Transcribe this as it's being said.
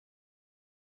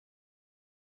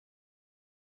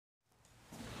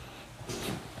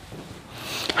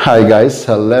Hi guys,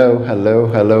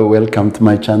 hello, welcome to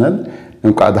my channel.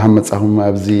 نقعد محمد صاحب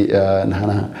أبزي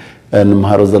نحنا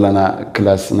نمهارو زلنا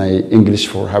class English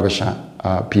for Habesha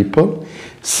people.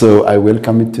 So I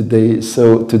welcome you today.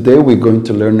 So today we're going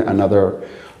to learn another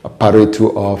part or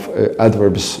two of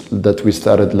adverbs that we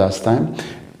started last time.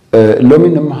 لو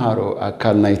من نمهارو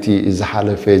أكل نايتي إذا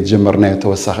حالة جمرنا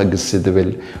توسخ جس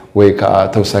دبل ويكا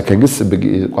توسخ جس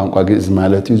بقى جس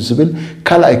مالتي زبل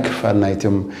كلا إكفال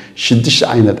نايتهم شدش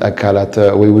عينت أكلات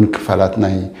ويون كفالات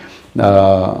ناي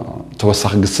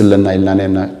توسخ جس لنا إلا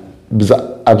ننا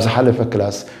أبز حالة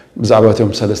كلاس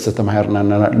بزعباتهم سلسة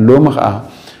مهارنا لو مخا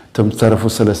تمترفوا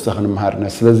سلسة مهارنا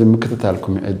لازم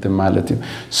مكتتالكم يقدم مالتي.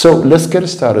 So let's get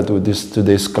started with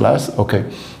today's class. Okay,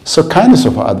 so kinds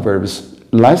of adverbs.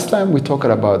 Last time we talked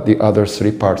about the other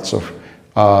three parts of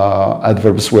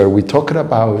adverbs where we talked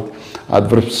about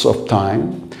adverbs of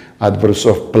time, adverbs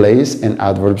of place, and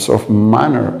adverbs of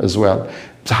manner as well.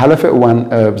 بحالة وان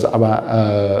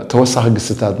توسخ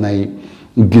جستات ناي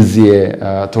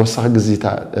جزية توسخ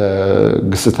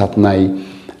جستات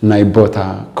ناي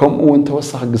بوتا كم وين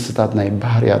توسخ جستات ناي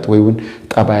بحريات وين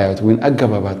تبعات وين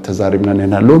أجابات تزاربنا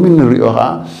لنا لو من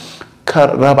ريوها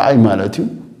كرابعي مالتي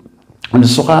and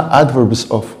so adverbs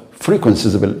of frequency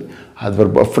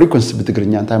adverb of frequency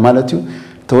بتقرني أنت مالتيو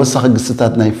توسخ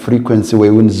قصتات ناي frequency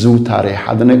وين زوتاري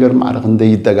حدا نجر معرق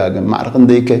ندي دقاقم معرق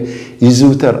ندي ك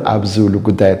يزوتر أبزول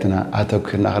قدايتنا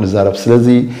أتوكلنا غرزارب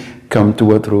سلزي كم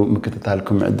توترو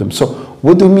مكتتالكم عندهم. So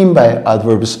what do you mean by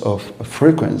adverbs of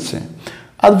frequency?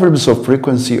 Adverbs of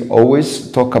frequency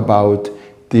always talk about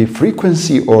the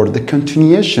frequency or the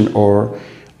continuation or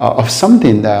of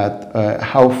something that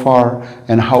how far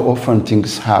and how often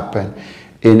things happen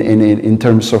in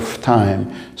terms of time.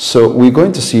 So we're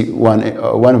going to see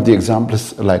one of the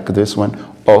examples like this one.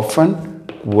 Often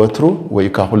وترو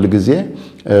ويكاخل جزء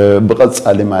بقص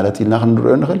على مالتي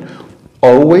نخل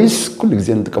always كل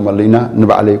جزء نتكمل لنا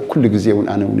نبع عليه كل جزء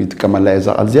وأنا ونتكمل لا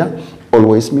يزال زيا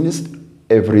always means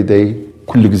every day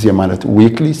كل جزء مالت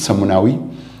weekly سمناوي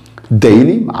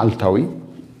daily معلتاوي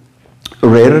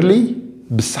rarely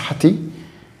بصحتي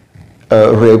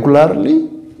regularly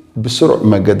بسرعة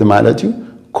مجد مالتيو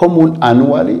common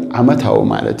annually عمتها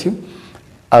مالتيو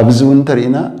أبزون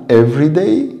ترينا every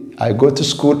day I go to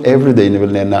school every day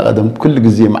نبلنا قدم كل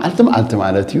جزية معلت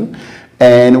مالتيو.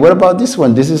 And what about this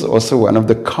one? This is also one of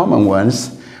the common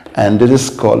ones and it is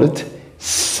called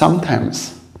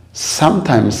sometimes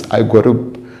I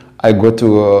go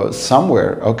to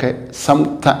somewhere. Okay,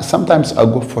 sometimes I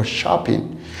go for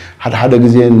shopping. حدا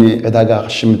جزء إني أداقة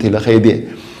شمتي لخيدي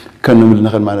كانوا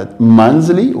بنخل مالت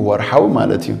منزلي ورحاو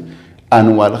مالتيو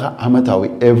أنوالها عمتاوي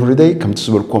every day كم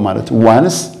تسبر كم مالت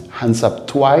once حنسب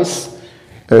twice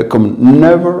كم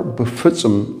never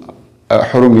بفتسم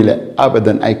حرمي لا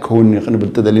أبدا أي كوني خن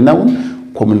بالتدليناون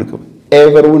كم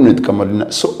ever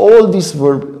ونتكملنا. So all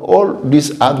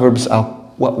these adverbs are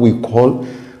what we call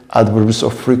adverbs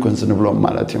of frequency نبلهم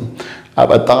مالتيو.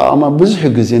 أبدا أما بزح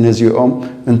جزء نزيهم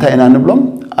انتهينا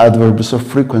نبلهم adverbs of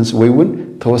frequency ويون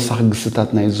توسخ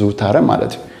قصتنا يزوتاره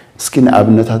مالتي سكين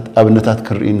أبنتات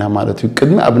كرينا مالتي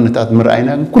كدم أبنتات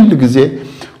مرأينا كل جزء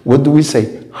what do we say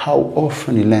how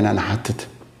often لنا نحدد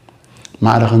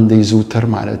معرخن دي زوتر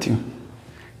مالتي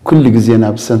كل جزء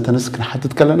نابسنتنس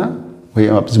كنحدد كلنا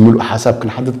وهي بزملو حساب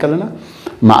كنحدد كلنا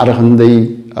معرخن دي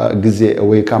جزء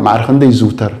ويكا معرخن دي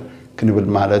زوتر كنبل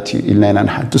مالتي لنا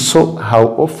نحدد. So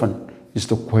how often is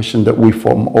the question that we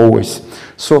form always.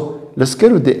 So let's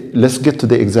get to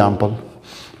the example.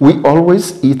 We always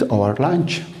eat our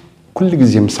lunch. كل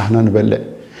جزء مسحنا نبلع.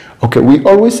 Okay, we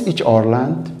always eat our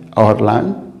lunch.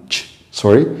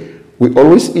 Sorry, we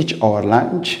always eat our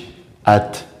lunch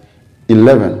at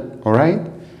 11. All right.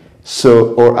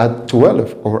 So or at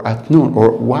 12 or at noon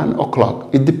or 1 o'clock.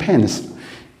 It depends.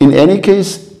 In any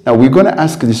case, now we're gonna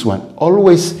ask this one.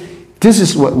 Always. This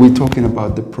is what we're talking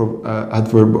about the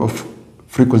adverb of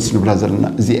frequency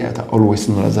نبرازلنا زيادة always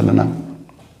نبرازلنا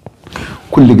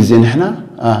كل جزء نحنا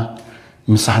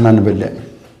مسحنا نبلع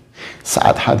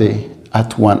ساعات حدي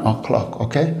at 1 o'clock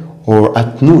okay or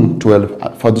at noon 12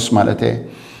 فادوس مالته.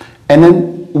 And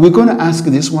then we're going to ask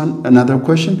this one another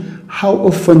question. How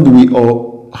often do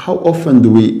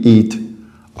we eat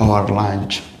our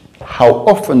lunch? How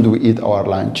often do we eat our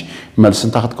lunch?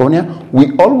 مالسن تاخد كونيا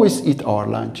we always eat our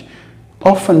lunch.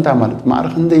 Often تعمل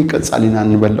معرخ ندي كتس علينا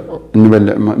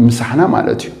نبلع مسحنا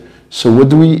مالتي. So what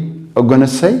do we gonna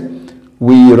say?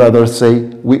 We rather say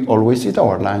we always eat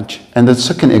our lunch. And the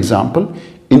second example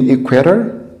in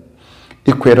equator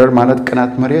مالت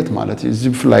كانت مريت مالتي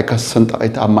زيف لايك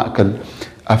السنتقيت أماكل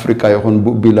أفريقيا يكون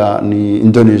بوبيلا ني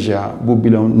إندونيسيا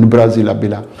بوبيلا نبرازيل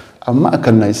بلا أما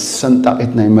أكلنا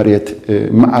سنتاقتنا مريت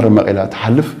معر مقيلات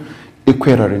حلف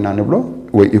equator نبلو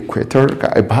و equator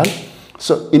كعبال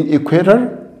so in equator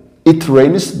it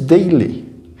rains daily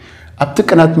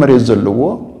أبتكنات مريت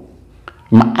زلوه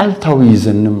معالتاوي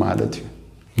زن مالتي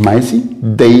مايسي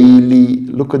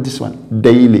daily look at this one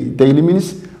daily means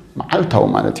معالتاو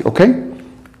مالتي okay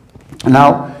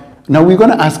now we're going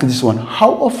to ask this one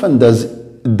how often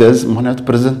does مهنات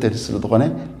present tense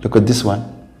look at this one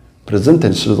present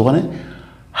tense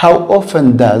how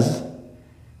often does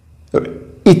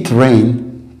it rain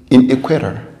in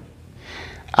equator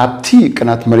أبتي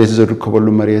كانت مريت زر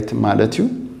كبلو مريت مالتيو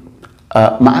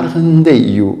معرخ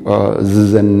ندي يو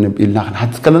زن بيلنا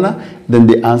هتكلنا then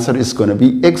the answer is going to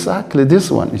be exactly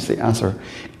this one is the answer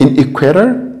in equator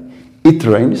it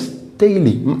rains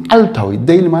daily معلتاوي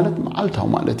daily مالت معلتاو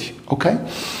مالتي okay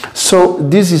so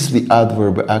this is the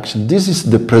adverb action this is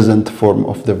the present form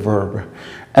of the verb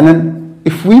and then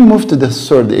if we move to the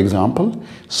third example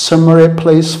Samare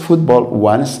plays football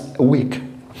once a week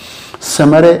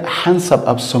Samare hansab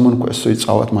ab someone كويسو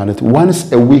يتصاوت مالتي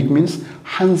once a week means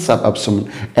hansab ab someone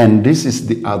and this is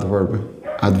the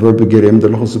adverb جريم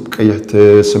دلخو زبقية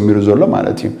تسميرو زولا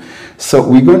مالتي so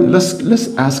we go let's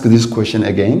ask this question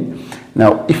again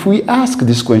now if we ask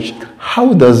this question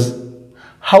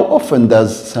how often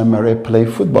does Samare play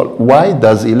football why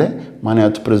does ile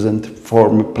معناته present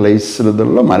form plays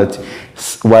سلدلو مالتي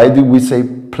why do we say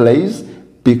plays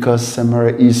because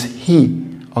Samare is he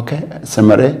okay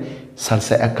Samare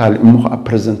salsa akal مخ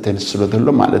present tense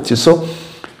سلدلو مالتي so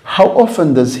how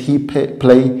often does he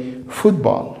play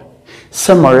football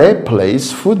Samare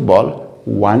plays football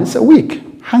once a week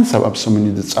حنسب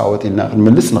أبسمني دتساوت إلنا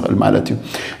الملسنا المالتي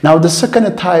now the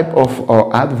second type of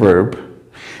adverb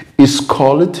is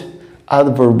called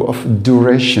adverb of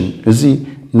duration زي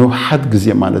نوحد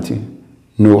جزية مالتي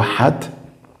نوحد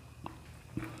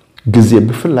جزية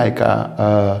بفل like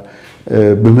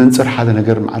بمنصر حدا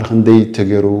نجر معرخ ندي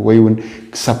تجرو ويون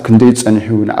كسب كندي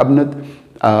تسنحون أبند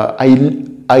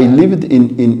I lived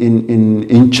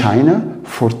in China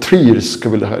for 3 years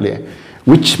قبل هاليه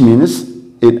which means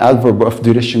in adverb of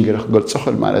duration غير قلت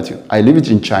صخل مالتي I lived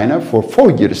in China for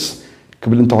 4 years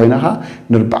قبل انتهيناها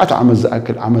نربعت عمد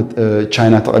زاكل عمد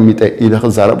China تقميت إلى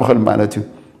خزارة بخل مالتي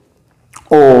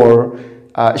or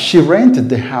she rented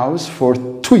the house for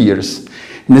 2 years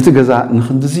نتجزا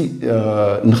نخندزي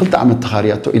نخلت عمد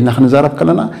تخارياته إلنا خنزارة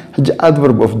بكلنا هجي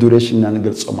adverb of duration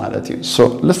نقول صمالتي so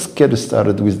let's get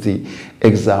started with the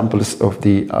examples of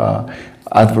the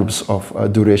adverbs of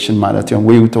duration مالتهم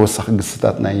ويتوسخ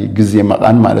قصتنا جزية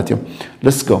مقان مالتهم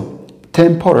let's go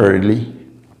temporarily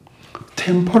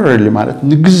مالت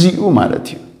نجزيو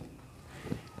مالتهم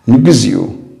نجزيو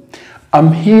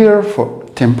I'm here for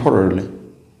temporarily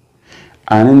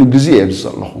أنا نجزي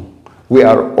أبزالهم we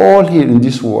are all here in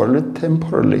this world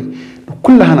temporarily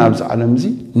كلها نابز عالم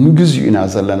زي نجزيو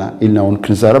نازلنا إلنا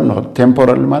ونكنزارب نقول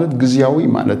temporarily مالت جزياوي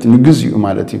مالت نجزيو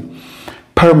مالتهم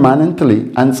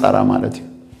permanently أنصارا مالتي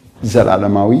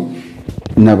زلالماوي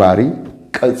نباري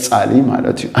كالصالي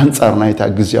مالتي أنصار نايتا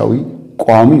جزياوي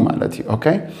قوامي مالتي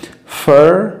okay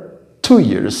for 2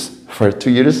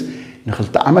 years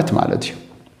نخلت عمت مالتي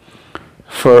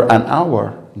for an hour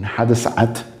نحد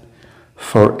ساعات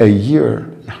for a year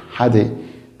نحد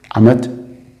عمت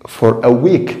for a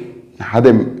week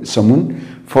نحد سمون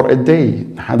for a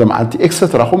day هذا معلتي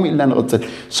etc هم إلا نقطة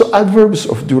so adverbs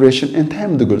of duration أنت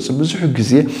هم تقول سبزح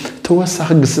جزية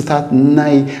توسخ جستات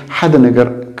ناي حدا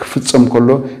نجر كفتسم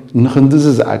كله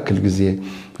نخندز أكل جزية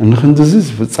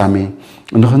نخندز فتسامي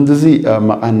نخندز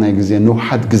ما أنا جزية نو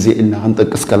حد جزية إلنا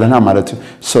هنتقص كلنا مالته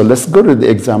so let's go to the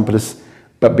examples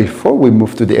but before we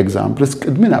move to the examples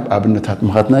كدمنا بقابلنات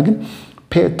مخاطنا جن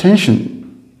pay attention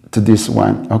to this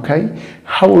one okay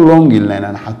how long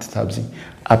إلنا نحط تابزي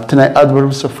أبتنا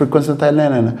adverbs of frequency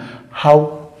تايلنا how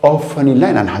often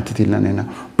إلنا نحطت إلنا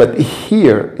but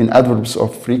here in adverbs of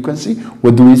frequency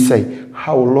what do we say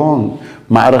how long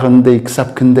معرخ ندي كسب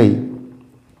كندي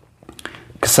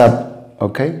كسب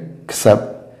okay كسب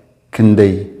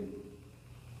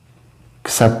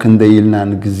كندي لنا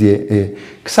نجزي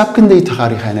كسب كندي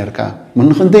تخاري خانيركا من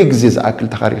نخندي جزيز أكل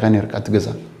تخاري خانيركا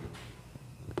تجزا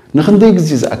نخندي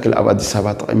جزيز أكل أبادي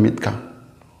سبات قميتك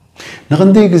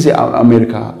نخندي جزي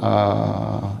أمريكا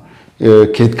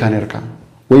كيد كانيركا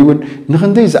ويون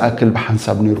نخندي زأكل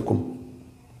بحنساب نيركم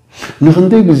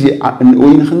نخندي جزي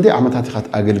نخندي عمتها تخات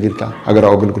أجلجلكا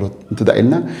أجرا أجلجلوت أنت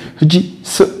دايلنا هجي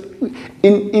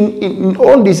in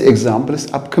all these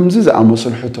examples أب كم زي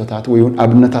أموسل حتوتات ويون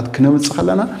أبنتات كنمت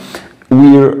سخلنا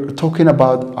we're talking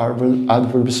about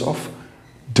adverbs of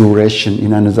duration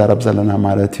ኢና ንዛረብ ዘለና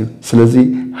ማለት እዩ ስለዚ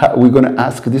we're going to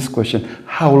ask this question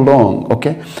how long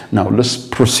okay now let's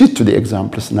proceed to the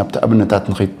examples ናብቲ ኣብነታት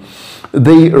ንኸይድ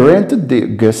they rented the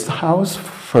guest house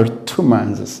for 2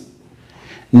 months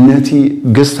ነቲ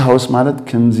guest house ማለት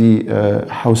ከምዚ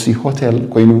ሃውሲ ሆቴል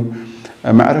ኮይኑ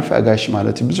معرف أجاش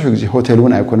مالتي بزح جزء هوتيل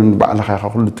وين يكون بعلى خير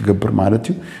كل تجبر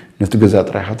مالتي نتجزات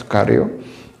رايحة كاريو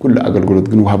كل أقل قلت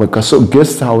جنوها بكسو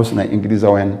guest house نا إنجليزي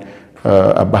وين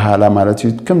بحالة مالتي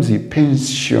كم زي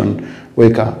pension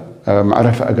ويكا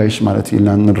معرف أجاش مالتي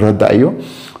لأن الرد أيو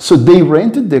so they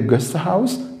rented the guest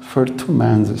house for 2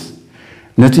 months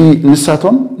نتي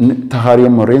نساتهم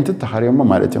تهاريم rented تهاريم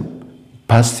مالتهم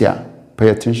past yeah pay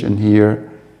attention here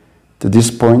to this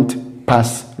point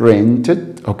past rented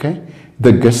okay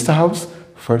the guest house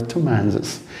for 2 months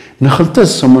نخلطس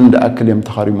سمون دا أكل يوم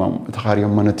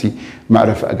تخاريم منتي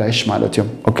معرف أجايش مالتهم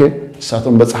okay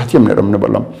ساتهم بتصحتيهم نرم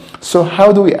نبلهم so how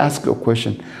do we ask a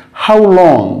question how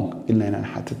long إلا أنا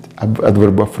حطت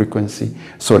adverb of frequency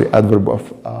sorry adverb of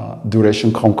duration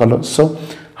كونكلو so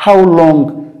how long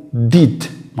did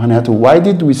معناته why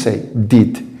did we say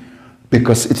did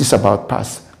because it is about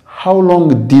past how long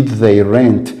did they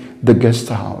rent the guest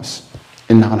house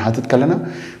إنها نحطت كلنا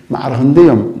معرف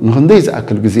نخنديز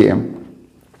أكل جزيئهم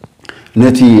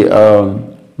نتي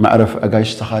معرف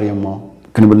أجايش تخاريم ما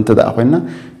كنا بنتدأ أخوينا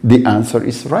the answer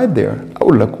is right there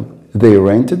أقول لكم they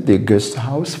rented the guest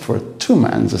house for 2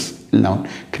 months اللون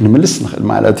كنا ملسنا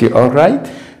المعلاتي alright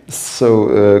so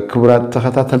كبرات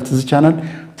تخطات هالتزي channel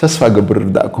تسفى قبر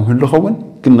رداءكم هلو خوان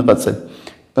كنا قدسل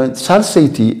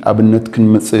سالسيتي أبنت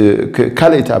كنا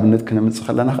كاليتي أبنت كنا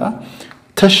متسخلنا خا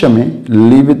تشمي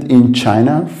lived in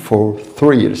China for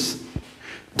 3 years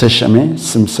تشمي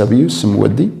سمسبيو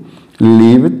سمودي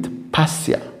lived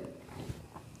passia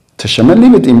تشمي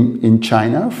lived in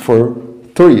China for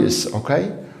 3 years okay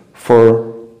for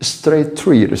straight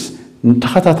 3 years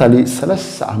نتخطط علي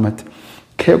 3 عامات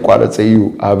كي قالت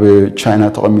زيو أب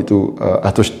China تقميتو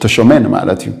تشمين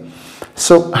مالتيو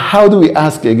so how do we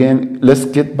ask again let's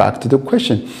get back to the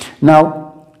question now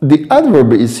the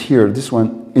adverb is here this one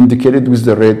indicated with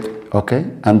the red okay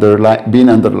being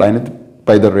underlined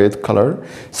by the red color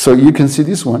so you can see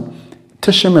this one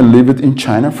Tashema lived in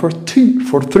China for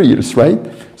 3 years right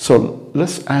so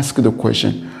let's ask the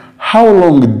question how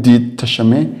long did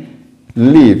Tashema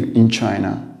live in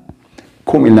China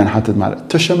كم إلا نحدد معنا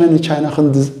Tashema in China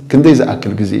كنديز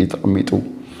أكل جزئي تقميتو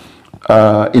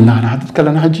إلا نحدد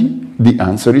كلنا هجي the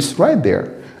answer is right there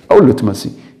أقول له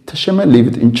تمسي Tashema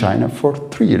lived in China for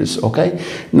 3 years, okay?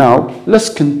 Now, let's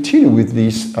continue with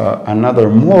these another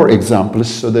more examples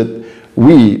so that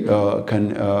we can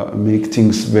make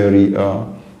things very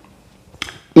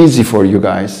easy for you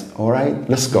guys, all right?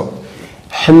 Let's go.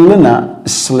 Helena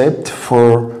slept for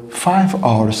 5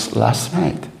 hours last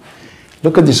night.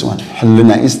 Look at this one.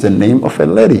 Helena is the name of a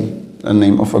lady, the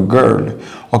name of a girl.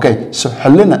 Okay, so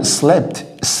Helena slept,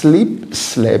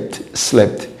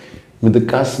 slept. With the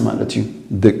gas malati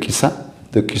the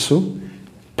kisu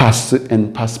past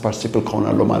and past participle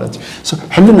konalo malati so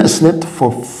Helena slept for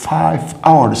 5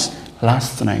 hours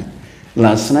last night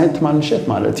manishet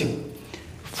malati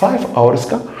 5 hours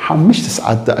ka 5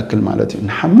 ساعات تاكل malati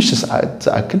 5 ساعات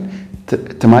تاكل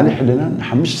تمالي Helena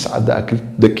 5 ساعات تاكل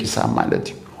دكيسا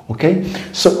malati okay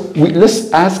so let's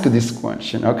ask this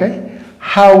question okay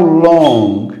how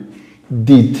long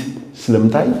did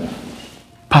سلمتاي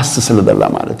past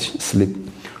سلدلا مالتي sleep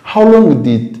how long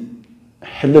did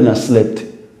Helena slept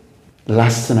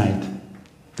last night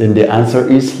then the answer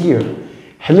is here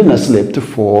Helena slept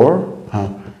for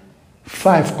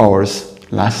 5 hours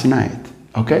last night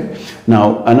okay now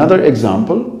another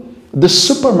example the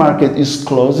supermarket is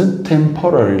closed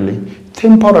temporarily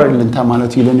انت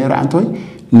مالتي لنير عنتوي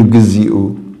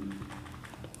نجزيو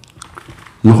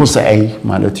نخصعي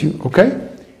مالتي okay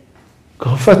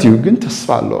كفتيو جنت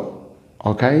تصفالو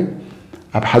okay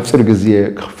أب حتصير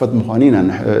جزية خفت مخانينا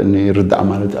نرد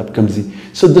عمالة أب كمزي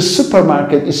so the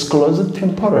supermarket is closed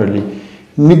temporarily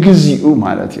نجزيو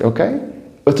مالتي okay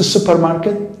but the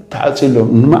supermarket تعطيله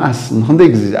نماس نخندي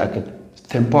جزية أكل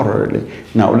temporarily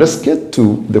now let's get to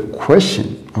the question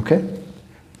okay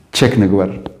check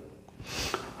نقبل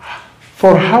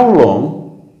for how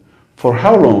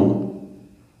long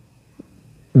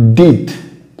did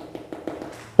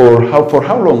or for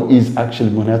how long is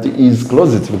actually monati is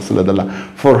closed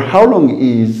for how long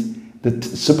is the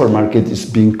supermarket is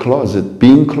being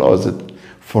closed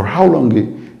for how long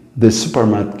the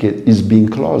supermarket is being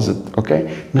closed okay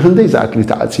نخلي exactly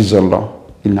تعطي زلا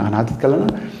إلنا أنا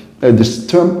هتكلمنا the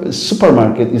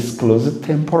supermarket is closed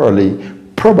temporarily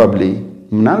probably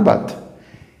منالبات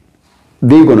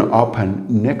they're going to open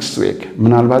next week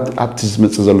ምናልባት ኣብቲዝ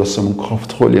መጽ ዘሎ ሰሙን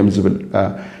ክኸፍት ኾል እዮም ዝብል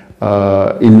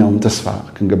ኢናውም ተስፋ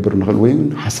ክንገብር ንኽእል ወይ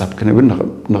ሓሳብ ክንብል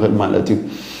ንኽእል ማለት እዩ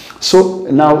so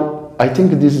now I think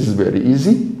this is very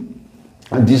easy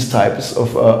these types of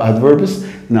adverbs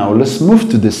now let's move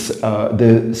to this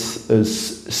the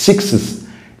sixth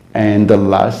and the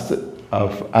last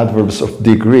of adverbs of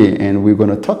degree and we're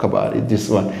going to talk about it this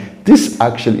one this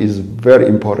actually is very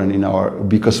important in our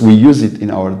because we use it in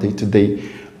our day-to-day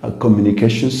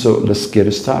communication so let's get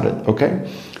started okay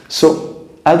so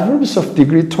adverbs of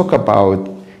degree talk about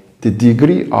the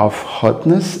degree of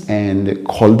hotness and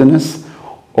coldness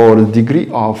or the degree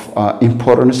of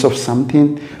importance of something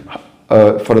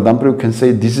for example you can say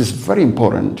this is very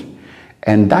important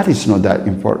and that is not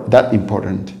that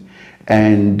important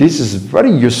and this is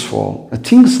very useful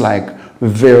things like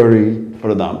very for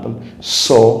example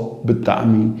so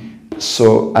بتعمي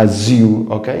so as you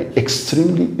okay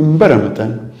extremely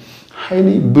imbaramaten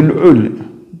highly بالعول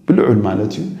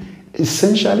مالتي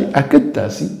essentially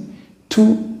أكدتاسي to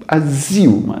as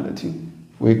you مالتي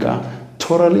ويكا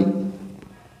totally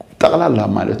تغلى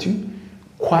مالتي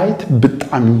quite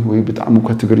بتعمي ويبتعمو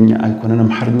كتغرنيا أيكوننا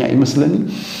محرنيا يمثلني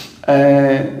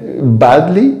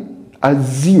badly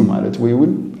as you مالتي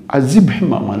ويقول as you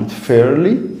بحما مالتي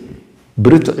fairly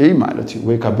برتعي مالتي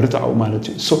ويكا برتعو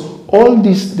مالتي so all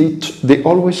these they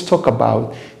always talk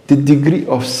about the degree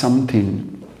of something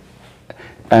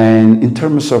and in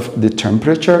terms of the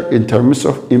temperature in terms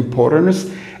of importance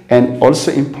and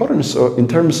also importance in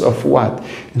terms of what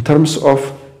in terms of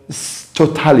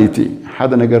totality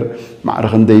هذا نجر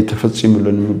معرخن ده يتفصيل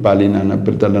لنا بالينا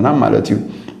نبردلنا مالتي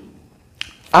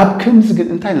أبكم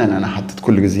زين أنت لنا نحطت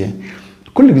كل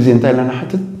جزء أنت لنا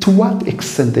حطت to what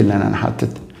extent لنا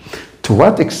نحطت to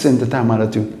what extent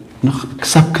تعملتي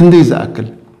كسب كندي زأكل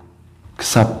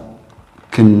كسب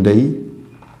كندي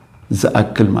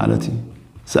زأكل مالتي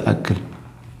زأكل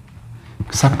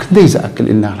كسب كندي زأكل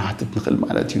إلنا حطت نقل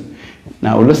مالتي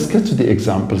now let's get to the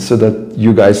example so that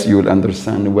you guys will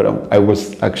understand what I was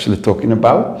actually talking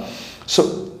about so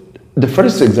the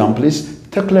first example is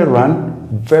Tekle ran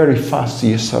very fast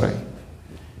yesterday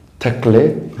Tekle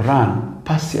ran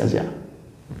past yesterday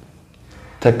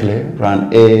Tekle ran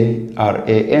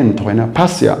A-R-A-N توينا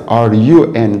passia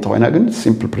R-U-N توينا again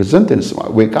simple present tense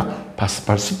weka past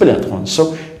participle atron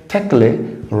so Tekle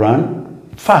ran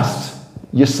fast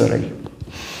yesterday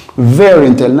very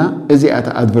intelna is it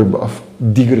adverb of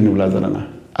degree نبلا زلنا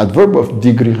adverb of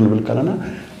degree نبلا كلنا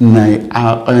ناي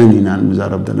عقاننا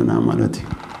نزارب دلنا مالتي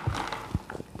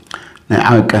ناي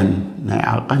عقان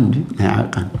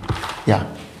yeah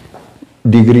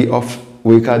degree of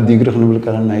ويكا degree نبلا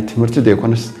كلنا ناي تمرت ده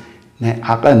يكونس ناي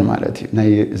عقان مالتي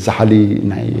ناي زحلي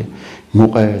ناي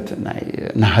موقت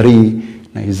ناي نهري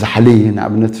ناي زحلي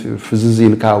نعبنت فززي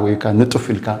لكا ويكا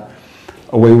نطف لكا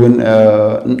وين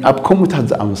أبكم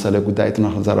متهزأ مسألة قدايتنا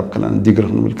خزارب كلنا ديجر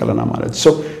نقول كلنا مالت so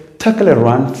Tekle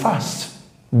ran fast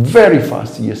very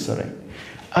fast yesterday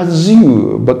as you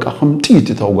بقى خمتي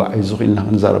تتوقع يزغيلنا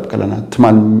خزارب كلنا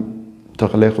تمال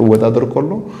تخليه ودادر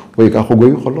كله ويكا خو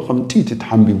جوي كله خمتي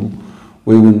تتحمبيبو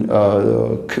وين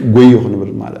جوي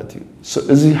خنبل مالتي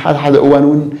so إذا هذا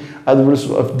وين adverbs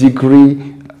of degree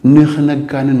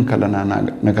نخنجانن كلنا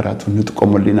نجاراتو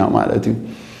نتقمل لنا مالتي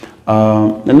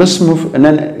and let's move and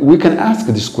then we can ask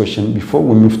this question before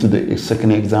we move to the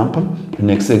second example the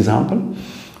next example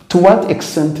to what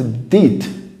extent did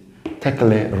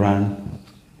Tekle run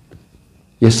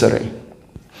yesterday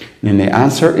and the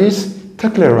answer is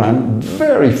Tekle ran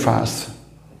very fast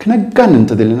can I gun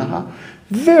into the linaha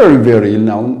very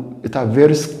now it a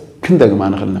very kindag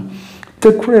managna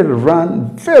Tekle ran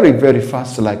very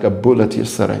fast like a bullet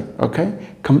yesterday okay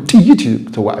come to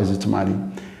YouTube to what is it mali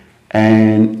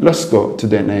and let's go to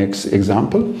the next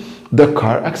example. The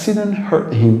car accident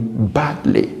hurt him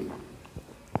badly.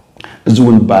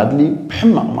 زون badly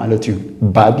بحمق مالتيو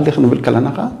badly خلينا نقول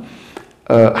كلامنا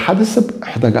حدث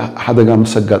حدا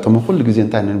مسجات وما كل جزء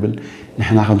انت نقول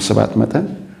نحن 5 سبات مثلا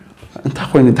انت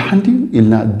اخويني تحندي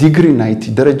إلنا degree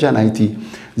 90 درجة 90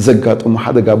 زجات وما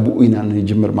حدا جابوينا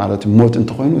نجمر مالتي موت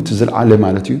انت اخويني وتزل على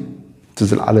مالتيو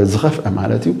تزل على زخف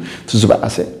مالتيو تزبع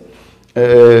عسى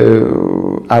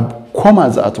أب كوما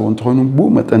زاتو انتونو بو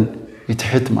متن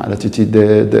يتحت مالتي تي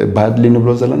badly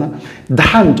نبلو زلنا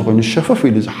دحان تكون الشفاف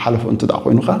اللي حلف انت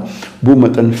داخوينو خا بو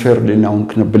متن فير لنا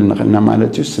ونكنبلنا خلنا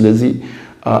مالتي سلازي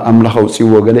املاخو سي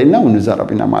وغلينا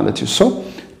ونزاربنا مالتي so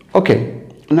okay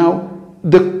now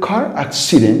the car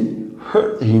accident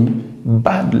hurt him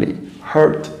badly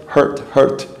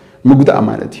hurt مقدا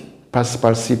مالتي past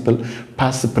participle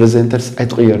past presenters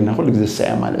اتغيرنا كل جزء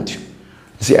ساعه مالتي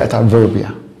زي ata verb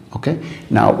okay?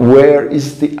 Now, where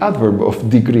is the adverb of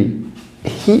degree?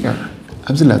 Here.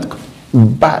 أبزلاتكم.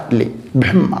 Badly.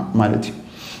 بحمق مالتي.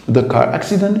 The car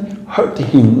accident hurt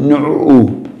him. نعو.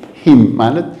 Him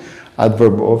مالت.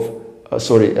 Adverb of,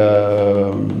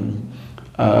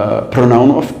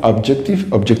 pronoun of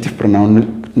objective. Objective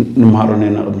pronoun.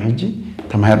 نمهرنا قدم حجي.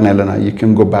 تمهرنا لنا. You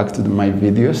can go back to my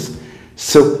videos.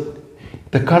 So,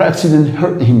 the car accident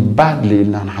hurt him badly.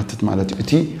 لأن حطت مالتي.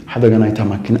 إتي حدا جنا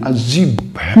يتمكن أزيب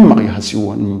بحمق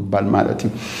يحسيون بالمالتي.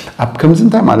 أب كم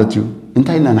زنتا مالتيو.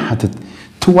 انتهي لأن حطت.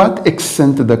 To what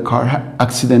extent the car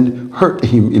accident hurt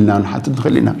him إلا أن حتى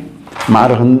دخلنا مع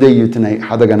رغم ديتنا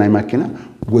حدا جانا يمكننا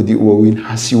ودي وين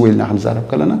حسيوي لنا خنزارب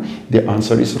كلنا the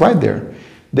answer is right there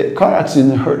the car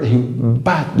accident hurt him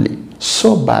badly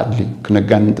so badly كنا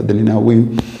جان تدلنا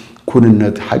وين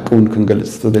كنا حقون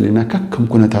كنجلس تدلنا كم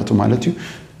كنا تاتو مالتي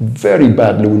very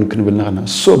badly وين كنا بنغنا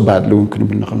so badly وين كنا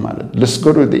بنغنا مالت let's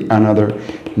go to the another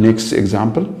next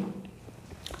example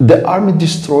the army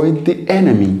destroyed the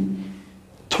enemy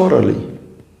totally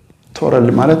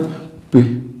مالت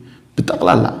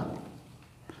بتقلع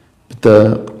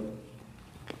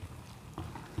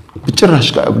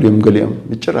بتشرش قبل يوم قال يوم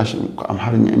بتشرش أم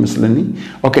حرني مثلني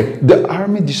okay the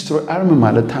army destroy army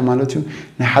مالتها مالتيو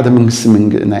نحدا من قص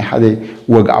من نحدا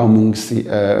وقعوا من قص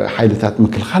حيلتات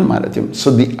مكل خال مالتهم so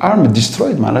the army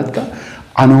destroyed مالتك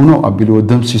أنا ونو أبيلو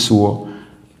دمسي سوا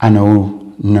أنا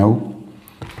نو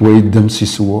ويدمسي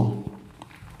سوا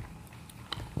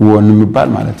ونمبال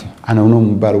مالتي أنا ونو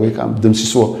مبال ويكام دمسي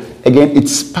سوا again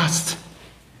it's past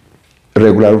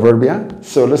regular verb yeah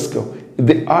so let's go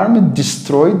the army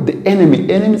destroyed the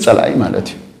enemy صلاعي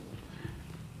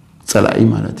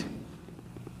مالتي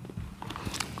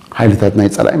حيلتات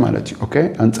نايت صلاعي مالتي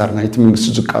okay أنصار نايت من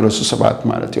سجق على سبعات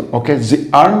مالتي okay the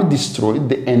army destroyed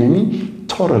the enemy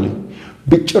totally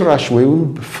بتشرش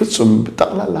ويون بفصم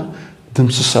بتقللا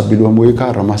دمسي سابيلوهم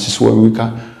ويكا رماسي سوا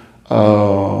ويكا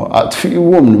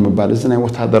أطفئوا من مبالغة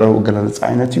وتهدره وقلالة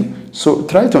عينتي so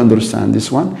try to understand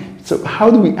this one so how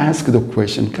do we ask the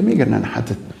question كم يقدرنا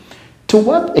نحدد to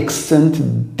what extent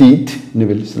did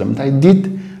نبي سلامتاي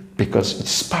did because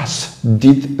it's past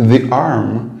did the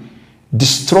arm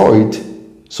destroy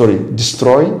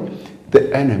the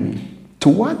enemy to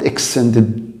what extent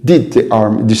did the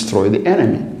arm destroy the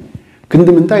enemy كنت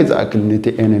من تايز أكل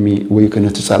نتي enemy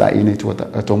ويكون تسالعي نتي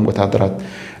وتأتهم وتهدرات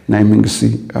نايمين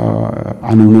قصي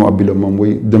عنونو أبيلهم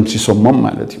وي دمسي صمم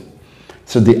مالتي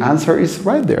so the answer is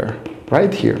right there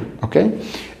right here okay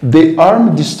the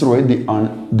arm destroyed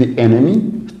the enemy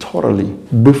totally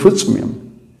بفصمهم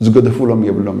زقد فولهم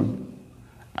يبلهم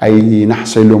أي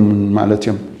نحسي لهم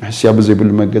مالتهم نحسي أبزي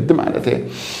بالمجد مالتهم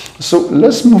so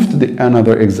let's move to the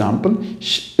another example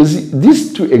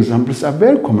these two examples are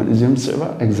very common إذا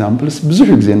سبع examples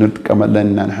بزوج زين كمان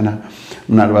لأننا نحنا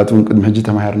من الوقت ونقدم حاجة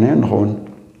تمهرنا نخون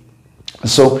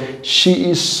so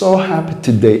she is so happy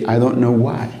today I don't know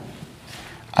why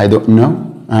I don't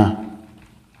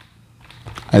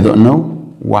know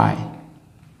why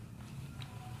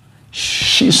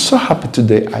she is so happy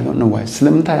today I don't know why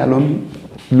سلمتها يا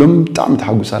لم تعم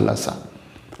تحقوس على سا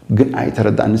قن أي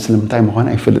ترد عن سلمتها ما هو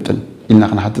أنا يفلتن إلنا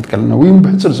خنا حتى تكلمنا وين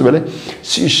بحصل زبالة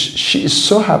she is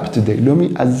so happy today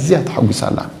لومي أزيد تحقوس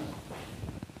على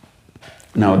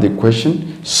now the question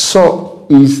so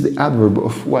is the adverb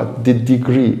of what the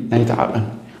degree نيتعقن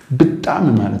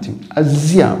بالتعم مالتي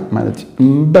أزيا مالتي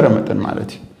مبرمة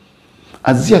مالتي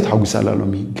أزيا تحقوس على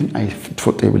لومي قن أي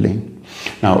تفوتي باللين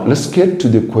now let's get to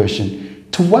the question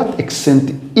to what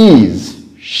extent is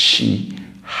she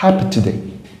happy today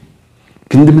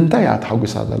كنت من تايا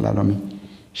تحقوس على لومي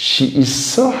she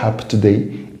is so happy today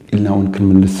إلنا ونكن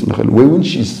من لسه نغل when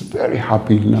she is very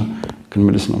happy إلنا كن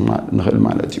من لسه نغل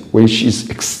مالتي when she is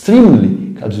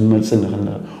extremely كابزن من لسه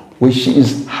نغل when she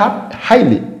is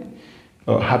highly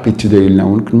happy today إلنا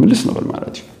ونكن من لسه نغل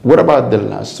مالتي what about the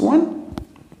last one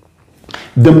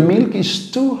the milk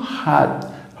is too hot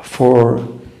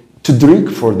to drink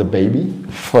for the baby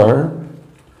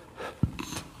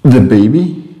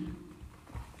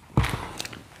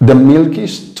the milk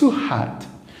is too hot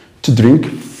to drink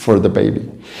for the baby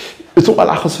تقول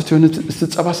أخذتوني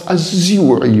تتأبس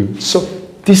أزيو عيو so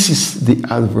this is the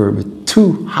adverb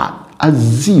too hot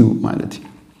أزيو مالتي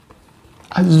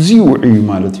أزيو عيو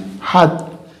مالتي hot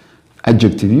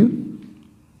adjective you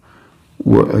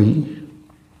وعي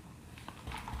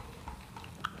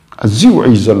أزيو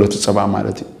عيو زلو تتأبع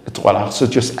مالتي تقول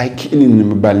أخذت just أكيني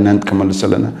نمبالنا نتكمل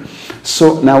سلنا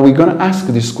so now we're gonna ask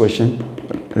this question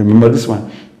remember this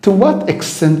one to what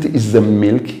extent is the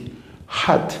milk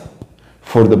hot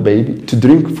for the baby to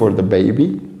drink for the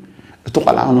baby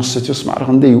تقول عن الستيوس مع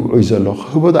رغم دي ويزلو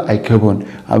هبدا أي كبون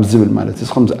أبزبل مالتي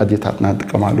خمس أديتاتنا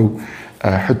تكملوا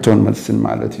حتون مدسن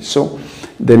مالتي so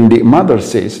then the mother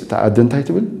says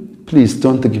identifiable please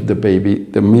don't give the baby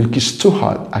the milk is too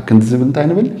hot I can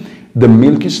identifiable the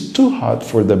milk is too hot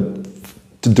for the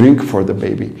to drink for the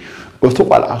baby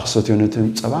وتقول عن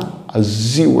ستيونتهم سبعة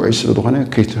أزيو عيسى دخانة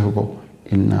كي تهبو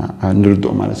إن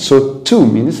نردو مالت so to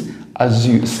means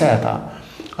أزيو ساتا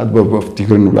adverb of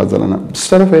تقولن ولا زلنا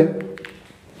بسرفة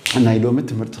أنا يلوم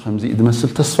تمرت خمسة إذا مثل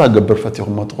تصفى قبل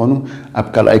فتيهم ما تقولوا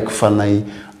أبكال أي كفاني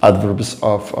adverbs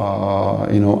of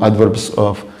adverbs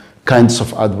of kinds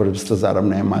of adverbs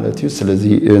تزارمنا مالتيو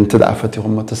سلزي أنت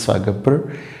دعفتيهم ما تصفى قبل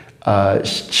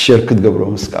شركة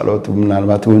قبلهم مسكالات ومن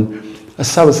الماتون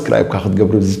السبسكرايب كاخد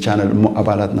قبل بزي channel مو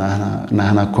أبالاتنا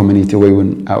هنا community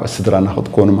ويون أو أسدران أخذ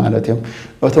كونه مالتيهم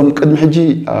وتم قد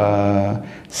محجي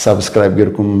سبسكرايب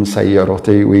غيركم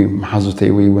سياراتي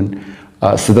ومحازوتي ويون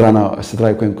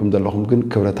سدراي كوينكم دلهم كن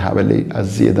كبرتها بالي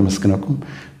أزي إذا مسكنكم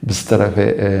بسترفة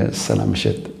السلام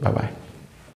شد باي باي